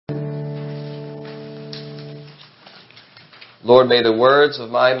Lord, may the words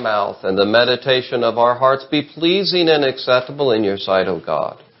of my mouth and the meditation of our hearts be pleasing and acceptable in your sight, O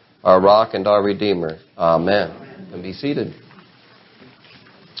God, our rock and our Redeemer. Amen. And be seated.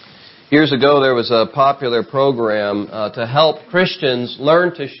 Years ago, there was a popular program to help Christians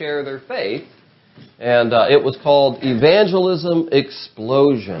learn to share their faith, and it was called Evangelism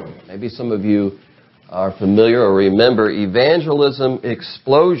Explosion. Maybe some of you are familiar or remember Evangelism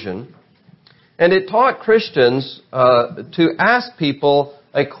Explosion. And it taught Christians to ask people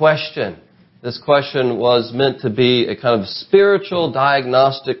a question. This question was meant to be a kind of spiritual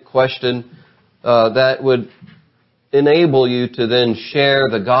diagnostic question that would enable you to then share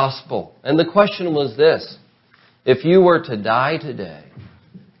the gospel. And the question was this: if you were to die today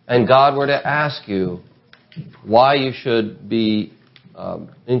and God were to ask you why you should be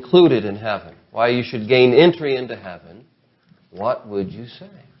included in heaven, why you should gain entry into heaven, what would you say?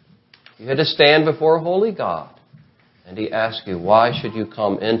 You had to stand before a holy God, and He asked you, why should you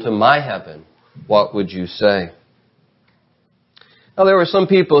come into my heaven? What would you say? Now, there were some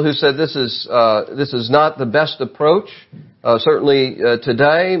people who said this is not the best approach. Certainly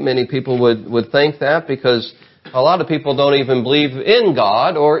today, many people would think that, because a lot of people don't even believe in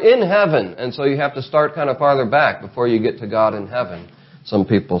God or in heaven, and so you have to start kind of farther back before you get to God in heaven, some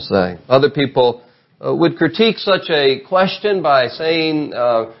people say. Other people would critique such a question by saying,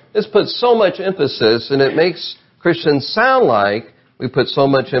 this puts so much emphasis, and it makes Christians sound like we put so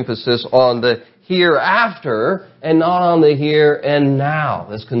much emphasis on the hereafter and not on the here and now,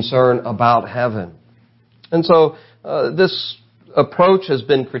 this concern about heaven. And so this approach has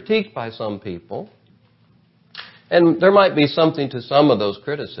been critiqued by some people, and there might be something to some of those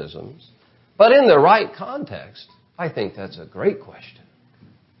criticisms, but in the right context, I think that's a great question.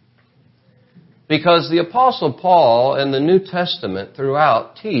 Because the Apostle Paul and the New Testament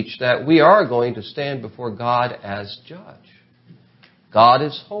throughout teach that we are going to stand before God as judge. God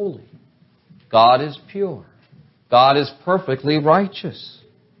is holy. God is pure. God is perfectly righteous.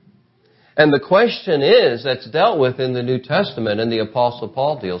 And the question that's dealt with in the New Testament and the Apostle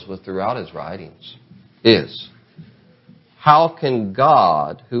Paul deals with throughout his writings is, how can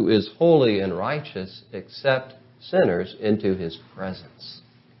God, who is holy and righteous, accept sinners into His presence?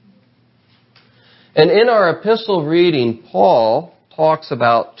 And in our epistle reading, Paul talks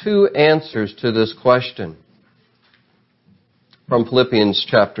about two answers to this question from Philippians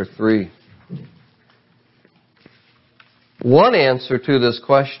chapter 3. One answer to this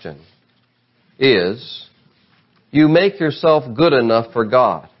question is, you make yourself good enough for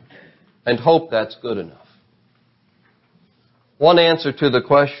God and hope that's good enough. One answer to the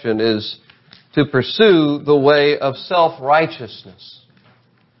question is to pursue the way of self-righteousness.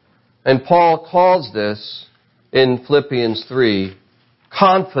 And Paul calls this, in Philippians 3,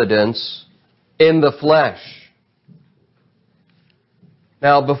 confidence in the flesh.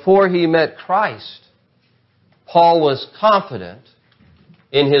 Now, before he met Christ, Paul was confident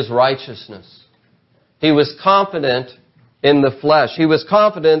in his righteousness. He was confident in the flesh. He was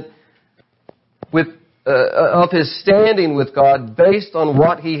confident of his standing with God based on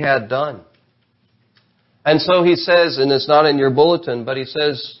what he had done. And so he says, and it's not in your bulletin, but he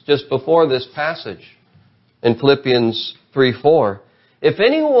says just before this passage in Philippians 3:4, if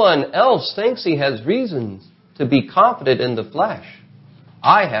anyone else thinks he has reasons to be confident in the flesh,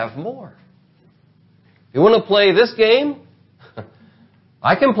 I have more. You want to play this game?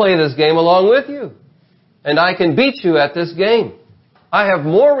 I can play this game along with you. And I can beat you at this game. I have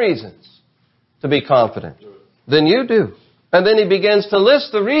more reasons to be confident than you do. And then he begins to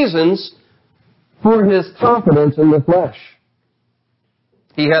list the reasons for his confidence in the flesh.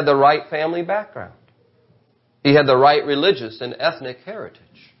 He had the right family background. He had the right religious and ethnic heritage.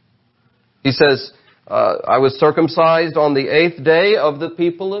 He says, I was circumcised on the 8th day of the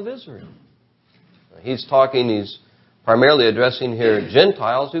people of Israel. He's primarily addressing here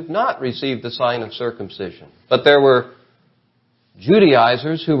Gentiles who've not received the sign of circumcision. But there were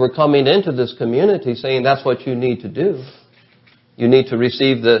Judaizers who were coming into this community saying that's what you need to do. You need to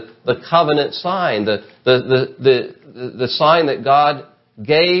receive the covenant sign, the sign that God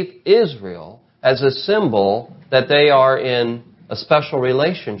gave Israel as a symbol that they are in a special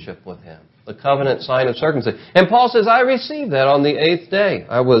relationship with Him. The covenant sign of circumcision. And Paul says, I received that on the 8th day.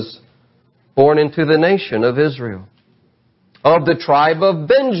 I was born into the nation of Israel. Of the tribe of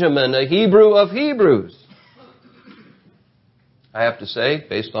Benjamin, a Hebrew of Hebrews. I have to say,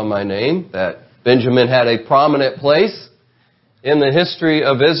 based on my name, that Benjamin had a prominent place in the history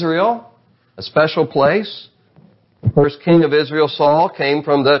of Israel, a special place. The first king of Israel, Saul, came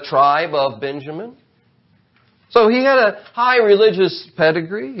from the tribe of Benjamin. So he had a high religious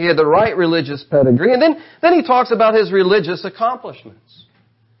pedigree. He had the right religious pedigree. And then he talks about his religious accomplishments.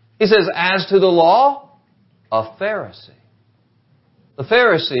 He says, as to the law, a Pharisee. The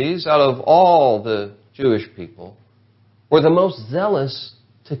Pharisees, out of all the Jewish people, were the most zealous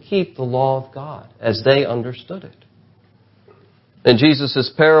to keep the law of God as they understood it. In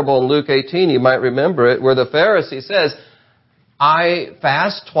Jesus' parable in Luke 18, you might remember it, where the Pharisee says, I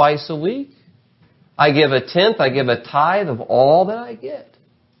fast twice a week. I give a tenth, I give a tithe of all that I get.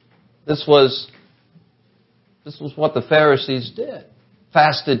 This was what the Pharisees did.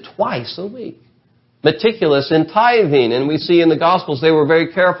 Fasted twice a week. Meticulous in tithing. And we see in the Gospels they were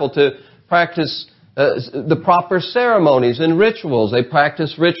very careful to practice the proper ceremonies and rituals. They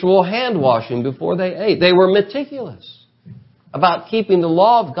practiced ritual hand washing before they ate. They were meticulous about keeping the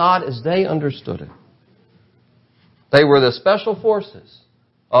law of God as they understood it. They were the special forces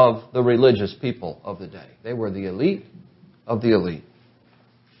of the religious people of the day. They were the elite of the elite.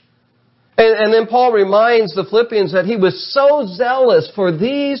 And then Paul reminds the Philippians that he was so zealous for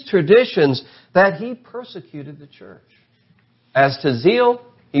these traditions that he persecuted the church. As to zeal,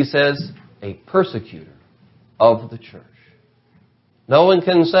 he says, a persecutor of the church. No one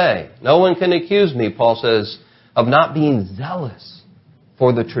can accuse me, Paul says, of not being zealous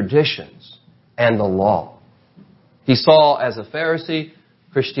for the traditions and the law. He saw as a Pharisee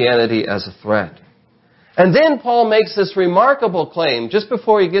Christianity as a threat. And then Paul makes this remarkable claim. Just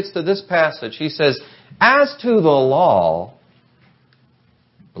before he gets to this passage, he says, as to the law,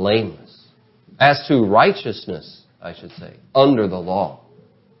 blameless. As to righteousness, I should say, under the law,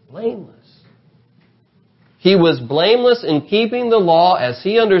 blameless. He was blameless in keeping the law as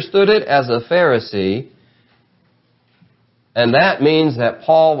he understood it as a Pharisee. And that means that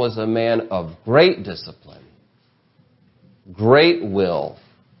Paul was a man of great discipline, great will,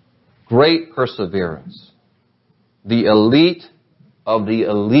 great perseverance. The elite of the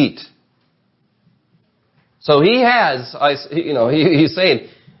elite. So he has, he's saying,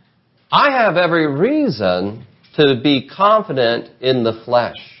 I have every reason to be confident in the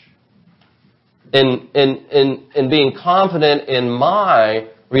flesh. In being confident in my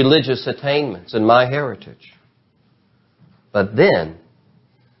religious attainments and my heritage. But then,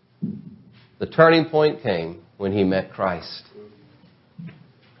 the turning point came when he met Christ.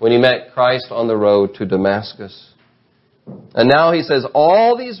 When he met Christ on the road to Damascus. And now he says,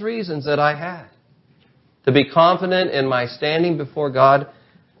 all these reasons that I had to be confident in my standing before God,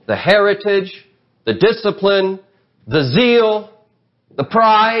 the heritage, the discipline, the zeal, the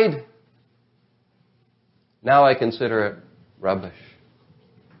pride, now I consider it rubbish.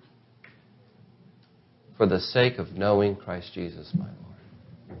 For the sake of knowing Christ Jesus, my Lord.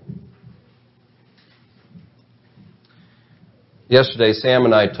 Yesterday, Sam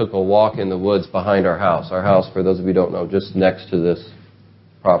and I took a walk in the woods behind our house. Our house, for those of you who don't know, just next to this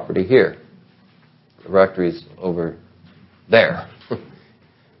property here. The rectory's over there.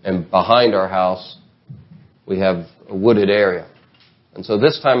 And behind our house, we have a wooded area. And so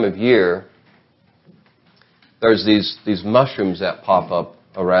this time of year, there's these mushrooms that pop up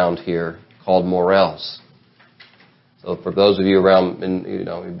around here called morels. So for those of you around,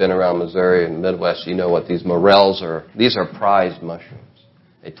 you've been around Missouri and the Midwest, you know what these morels are. These are prized mushrooms.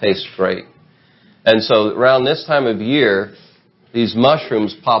 They taste great. And so around this time of year, these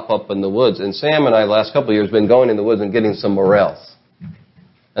mushrooms pop up in the woods. And Sam and I, the last couple of years, been going in the woods and getting some morels.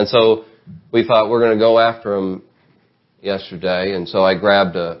 And so we thought we're going to go after them yesterday. And so I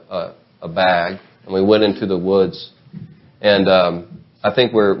grabbed a bag and we went into the woods. And I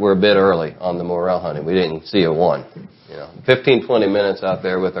think we're a bit early on the morel hunting. We didn't see a one. 15, 20 minutes out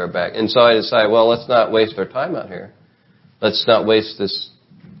there with our bag. And so I decided, well, let's not waste our time out here. Let's not waste this.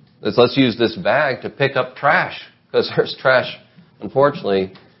 Let's use this bag to pick up trash. Because there's trash,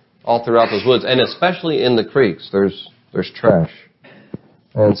 unfortunately, all throughout those woods. And especially in the creeks, there's trash.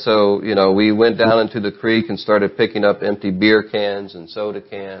 And so, we went down into the creek and started picking up empty beer cans and soda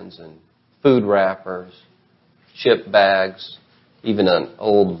cans and food wrappers, chip bags, even an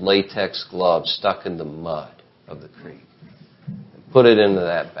old latex glove stuck in the mud of the creek. And put it into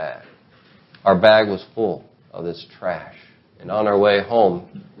that bag. Our bag was full of this trash. And on our way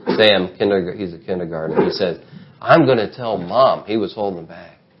home, Sam, he's a kindergartner, he said, I'm going to tell Mom, he was holding the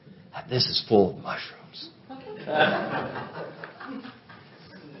bag, that this is full of mushrooms.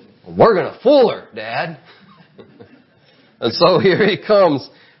 We're going to fool her, Dad. And so here he comes,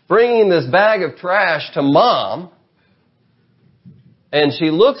 bringing this bag of trash to Mom. And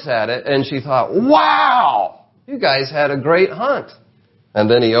she looks at it and she thought, wow, you guys had a great hunt. And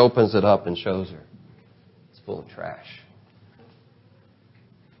then he opens it up and shows her. It's full of trash.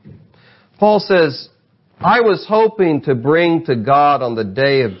 Paul says, I was hoping to bring to God on the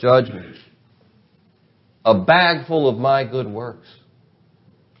day of judgment a bag full of my good works,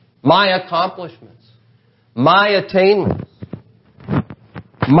 my accomplishments, my attainments,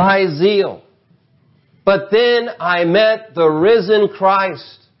 my zeal. But then I met the risen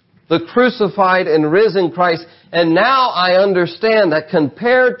Christ, the crucified and risen Christ, and now I understand that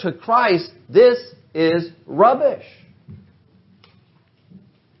compared to Christ, this is rubbish.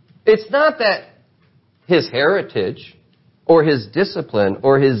 It's not that his heritage or his discipline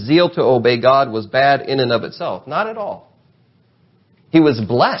or his zeal to obey God was bad in and of itself. Not at all. He was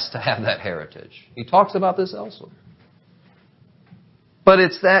blessed to have that heritage. He talks about this elsewhere. But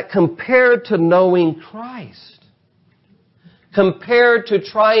it's that compared to knowing Christ, compared to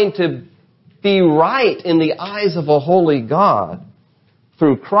trying to be right in the eyes of a holy God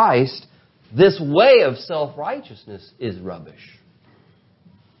through Christ, this way of self-righteousness is rubbish.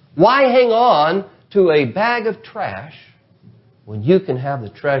 Why hang on to a bag of trash when you can have the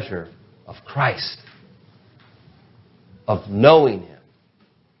treasure of Christ, of knowing Him,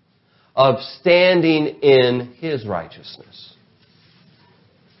 of standing in His righteousness?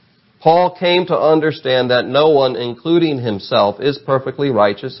 Paul came to understand that no one, including himself, is perfectly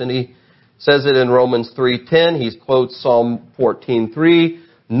righteous, and he says it in Romans 3:10. He quotes Psalm 14:3.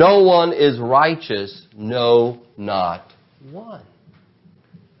 No one is righteous, no, not one.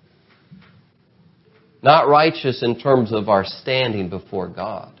 Not righteous in terms of our standing before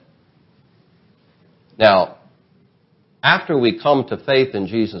God. Now, after we come to faith in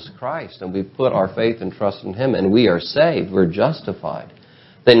Jesus Christ and we put our faith and trust in Him and we are saved, we're justified,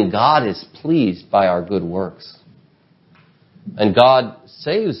 then God is pleased by our good works. And God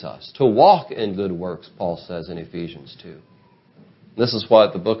saves us to walk in good works, Paul says in Ephesians 2. This is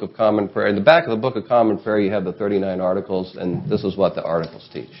what the Book of Common Prayer, in the back of the Book of Common Prayer you have the 39 articles, and this is what the articles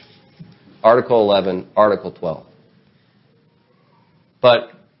teach. Article 11, Article 12.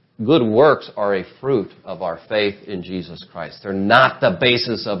 But good works are a fruit of our faith in Jesus Christ. They're not the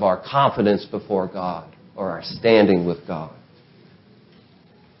basis of our confidence before God or our standing with God.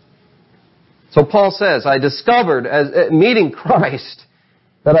 So Paul says, I discovered, as meeting Christ,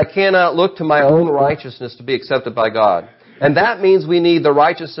 that I cannot look to my own righteousness to be accepted by God. And that means we need the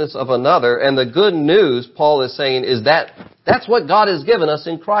righteousness of another. And the good news, Paul is saying, is that that's what God has given us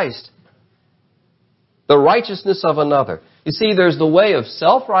in Christ. The righteousness of another. You see, there's the way of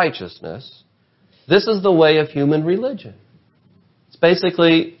self-righteousness. This is the way of human religion. It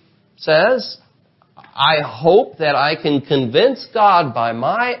basically says, I hope that I can convince God by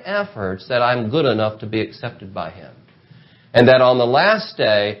my efforts that I'm good enough to be accepted by Him. And that on the last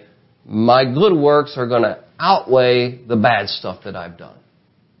day, my good works are going to outweigh the bad stuff that I've done.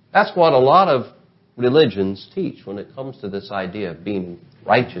 That's what a lot of religions teach when it comes to this idea of being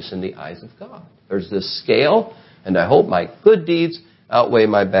righteous in the eyes of God. There's this scale, and I hope my good deeds outweigh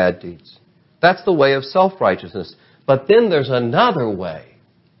my bad deeds. That's the way of self-righteousness. But then there's another way.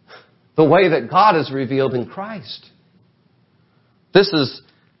 The way that God is revealed in Christ. This is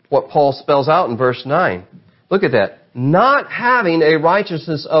what Paul spells out in verse 9. Look at that. Not having a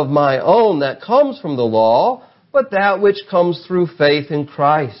righteousness of my own that comes from the law, but that which comes through faith in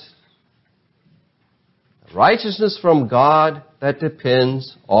Christ. Righteousness from God that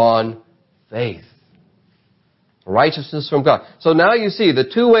depends on faith. Righteousness from God. So now you see the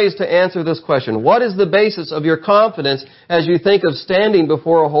two ways to answer this question. What is the basis of your confidence as you think of standing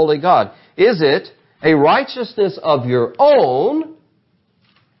before a holy God? Is it a righteousness of your own,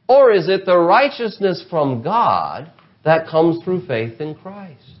 or is it the righteousness from God that comes through faith in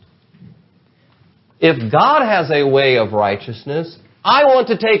Christ? If God has a way of righteousness, I want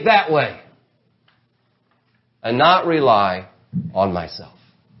to take that way and not rely on myself.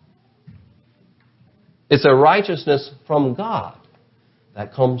 It's a righteousness from God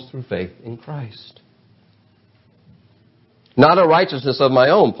that comes through faith in Christ. Not a righteousness of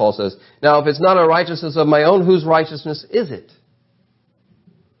my own, Paul says. Now, if it's not a righteousness of my own, whose righteousness is it?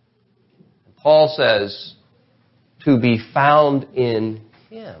 Paul says, to be found in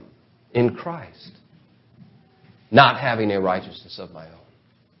Him, in Christ. Not having a righteousness of my own.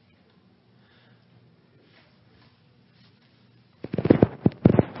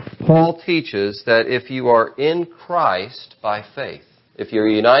 Paul teaches that if you are in Christ by faith, if you're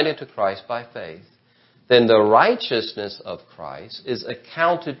united to Christ by faith, then the righteousness of Christ is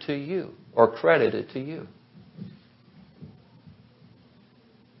accounted to you or credited to you.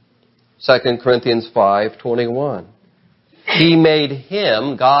 2 Corinthians 5:21. He made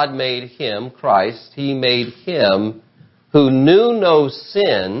Him, God made Him, Christ, He made Him who knew no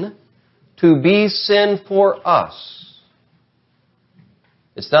sin to be sin for us.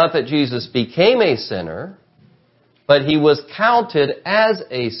 It's not that Jesus became a sinner, but he was counted as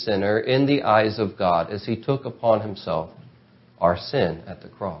a sinner in the eyes of God as he took upon himself our sin at the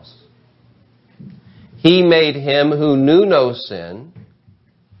cross. He made him who knew no sin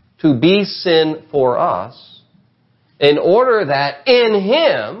to be sin for us, in order that in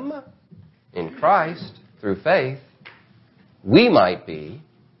him, in Christ, through faith, we might be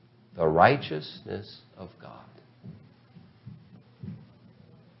the righteousness of God.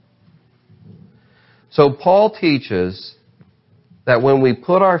 So Paul teaches that when we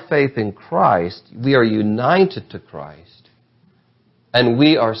put our faith in Christ, we are united to Christ, and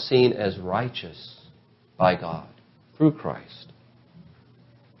we are seen as righteous by God through Christ.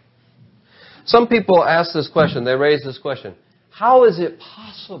 Some people ask this question, they raise this question, how is it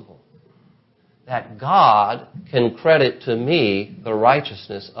possible that God can credit to me the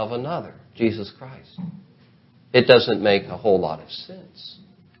righteousness of another, Jesus Christ? It doesn't make a whole lot of sense.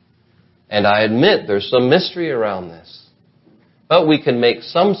 And I admit there's some mystery around this. But we can make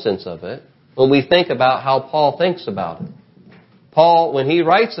some sense of it when we think about how Paul thinks about it. Paul, when he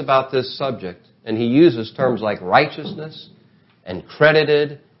writes about this subject, and he uses terms like righteousness and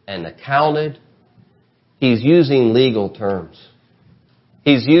credited and accounted, he's using legal terms.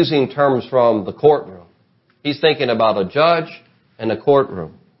 He's using terms from the courtroom. He's thinking about a judge and a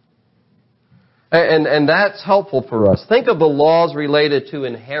courtroom. And that's helpful for us. Think of the laws related to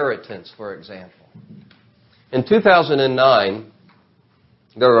inheritance, for example. In 2009,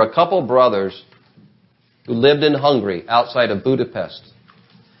 there were a couple brothers who lived in Hungary, outside of Budapest.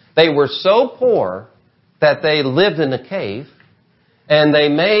 They were so poor that they lived in a cave, and they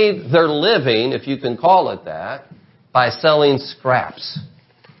made their living, if you can call it that, by selling scraps.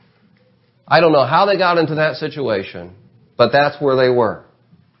 I don't know how they got into that situation, but that's where they were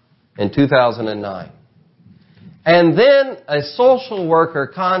in 2009. And then a social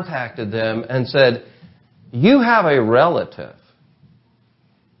worker contacted them and said, you have a relative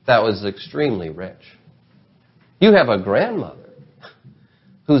that was extremely rich. You have a grandmother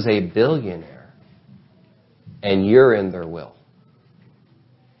who's a billionaire, and you're in their will.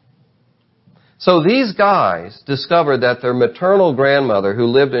 So these guys discovered that their maternal grandmother, who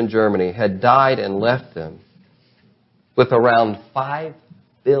lived in Germany, had died and left them with around $5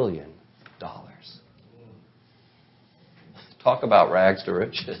 billion. Talk about rags to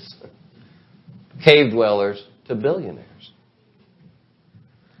riches. Cave dwellers to billionaires.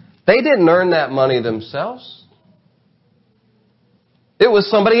 They didn't earn that money themselves. It was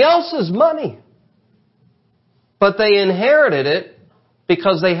somebody else's money. But they inherited it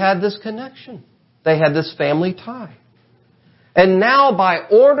because they had this connection. They had this family tie. And now, by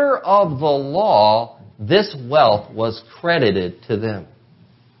order of the law, this wealth was credited to them.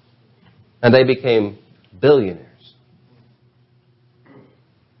 And they became billionaires.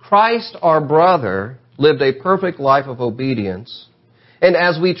 Christ, our brother, lived a perfect life of obedience. And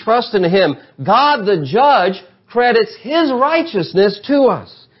as we trust in him, God the judge credits his righteousness to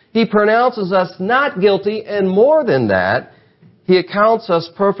us. He pronounces us not guilty, and more than that, he accounts us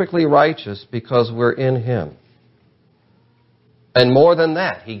perfectly righteous because we're in him. And more than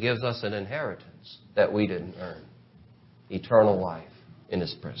that, he gives us an inheritance that we didn't earn. Eternal life in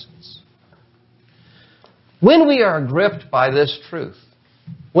his presence. When we are gripped by this truth,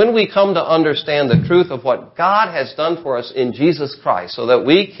 when we come to understand the truth of what God has done for us in Jesus Christ so that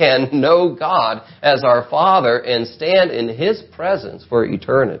we can know God as our Father and stand in his presence for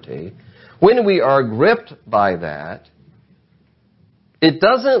eternity, when we are gripped by that, it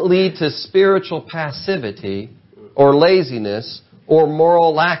doesn't lead to spiritual passivity or laziness or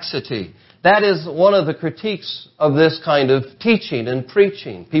moral laxity. That is one of the critiques of this kind of teaching and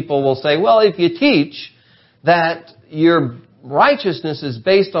preaching. People will say, well, if you teach that your righteousness is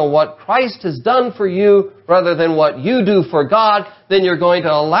based on what Christ has done for you rather than what you do for God, then you're going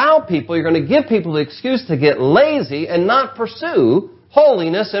to allow people, you're going to give people the excuse to get lazy and not pursue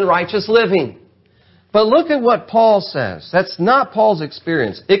holiness and righteous living. But look at what Paul says. That's not Paul's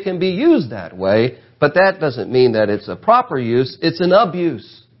experience. It can be used that way, but that doesn't mean that it's a proper use. It's an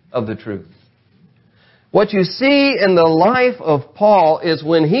abuse of the truth. What you see in the life of Paul is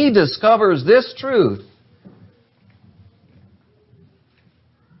when he discovers this truth,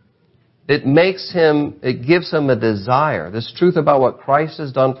 it gives him a desire. This truth about what Christ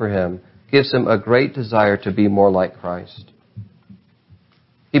has done for him gives him a great desire to be more like Christ.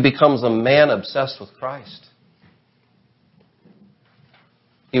 He becomes a man obsessed with Christ.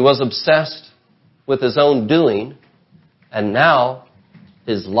 He was obsessed with his own doing, and now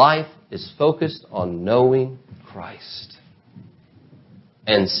his life is focused on knowing Christ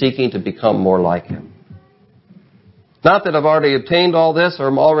and seeking to become more like him. Not that I've already obtained all this or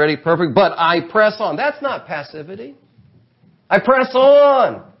I'm already perfect, but I press on. That's not passivity. I press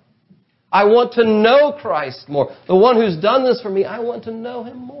on. I want to know Christ more. The one who's done this for me, I want to know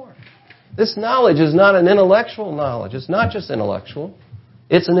Him more. This knowledge is not an intellectual knowledge. It's not just intellectual.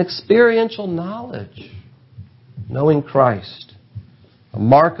 It's an experiential knowledge. Knowing Christ. A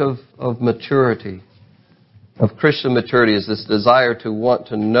mark of maturity, of Christian maturity, is this desire to want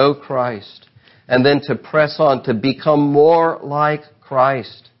to know Christ and then to press on to become more like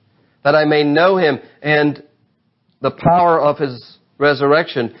Christ, that I may know Him and the power of His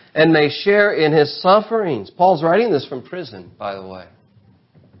resurrection and may share in His sufferings. Paul's writing this from prison, by the way.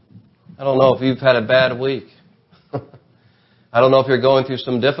 I don't know if you've had a bad week. I don't know if you're going through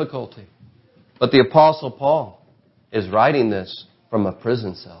some difficulty. But the Apostle Paul is writing this from a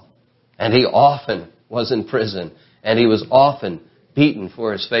prison cell. And he often was in prison. And he was often beaten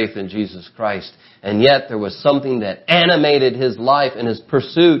for his faith in Jesus Christ. And yet there was something that animated his life and his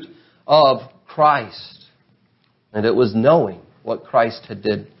pursuit of Christ. And it was knowing what Christ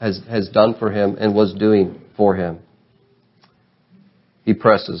has done for him and was doing for him. He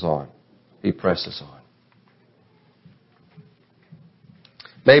presses on. He presses on.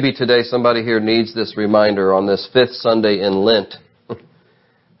 Maybe today somebody here needs this reminder on this fifth Sunday in Lent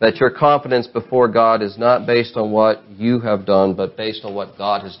that your confidence before God is not based on what you have done, but based on what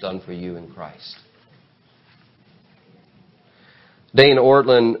God has done for you in Christ. Dane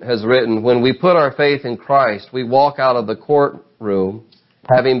Ortlund has written, when we put our faith in Christ, we walk out of the courtroom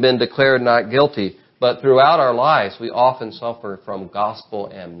having been declared not guilty, but throughout our lives we often suffer from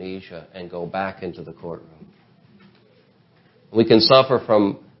gospel amnesia and go back into the courtroom. We can suffer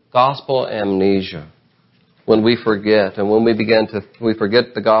from gospel amnesia when we forget. And when we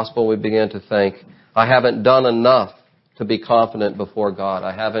forget the gospel, we begin to think, I haven't done enough to be confident before God.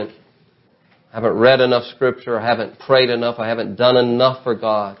 I haven't read enough Scripture. I haven't prayed enough. I haven't done enough for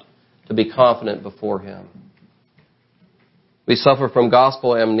God to be confident before Him. We suffer from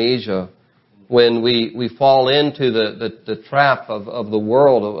gospel amnesia when we fall into the trap of the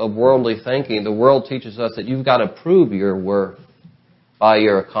world, of worldly thinking. The world teaches us that you've got to prove your worth by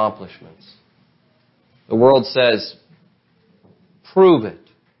your accomplishments. The world says, prove it.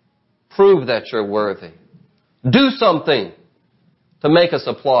 Prove that you're worthy. Do something to make us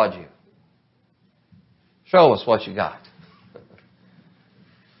applaud you. Show us what you got.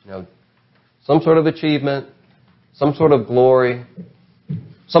 Some sort of achievement, some sort of glory,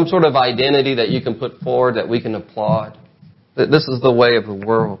 some sort of identity that you can put forward that we can applaud. This is the way of the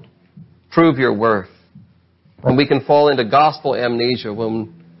world. Prove your worth. And we can fall into gospel amnesia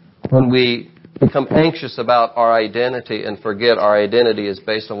when we become anxious about our identity and forget our identity is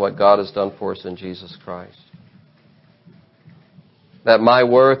based on what God has done for us in Jesus Christ. That my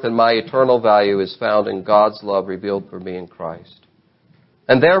worth and my eternal value is found in God's love revealed for me in Christ.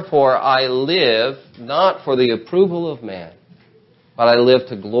 And therefore I live not for the approval of man, but I live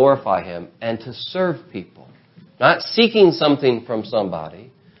to glorify Him and to serve people. Not seeking something from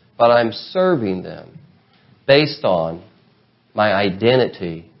somebody, but I'm serving them based on my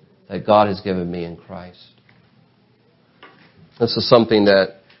identity that God has given me in Christ. This is something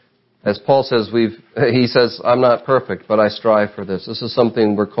that, as Paul says, he says, I'm not perfect, but I strive for this. This is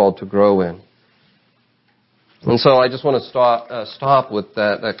something we're called to grow in. And so I just want to stop with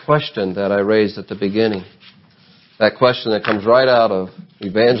that question that I raised at the beginning. That question that comes right out of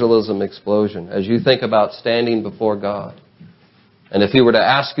Evangelism Explosion. As you think about standing before God, and if He were to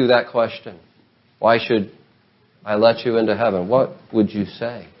ask you that question, why should I let you into heaven? What would you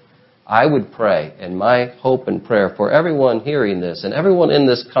say? I would pray, and my hope and prayer for everyone hearing this, and everyone in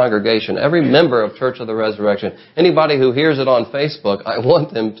this congregation, every member of Church of the Resurrection, anybody who hears it on Facebook, I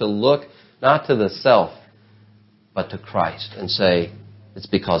want them to look not to the self, but to Christ and say, it's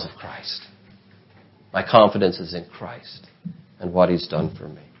because of Christ. My confidence is in Christ and what He's done for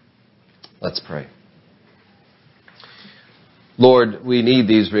me. Let's pray. Lord, we need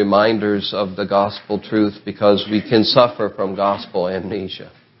these reminders of the gospel truth because we can suffer from gospel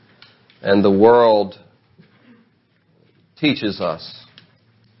amnesia. And the world teaches us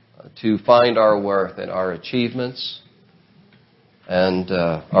to find our worth in our achievements and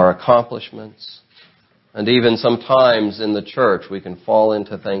our accomplishments. And even sometimes in the church we can fall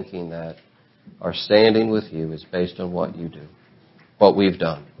into thinking that our standing with You is based on what You do, what we've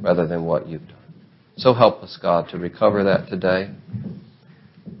done, rather than what You've done. So help us, God, to recover that today.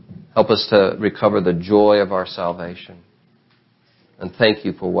 Help us to recover the joy of our salvation. And thank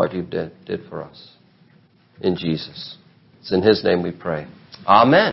You for what You did for us. In Jesus. It's in His name we pray. Amen.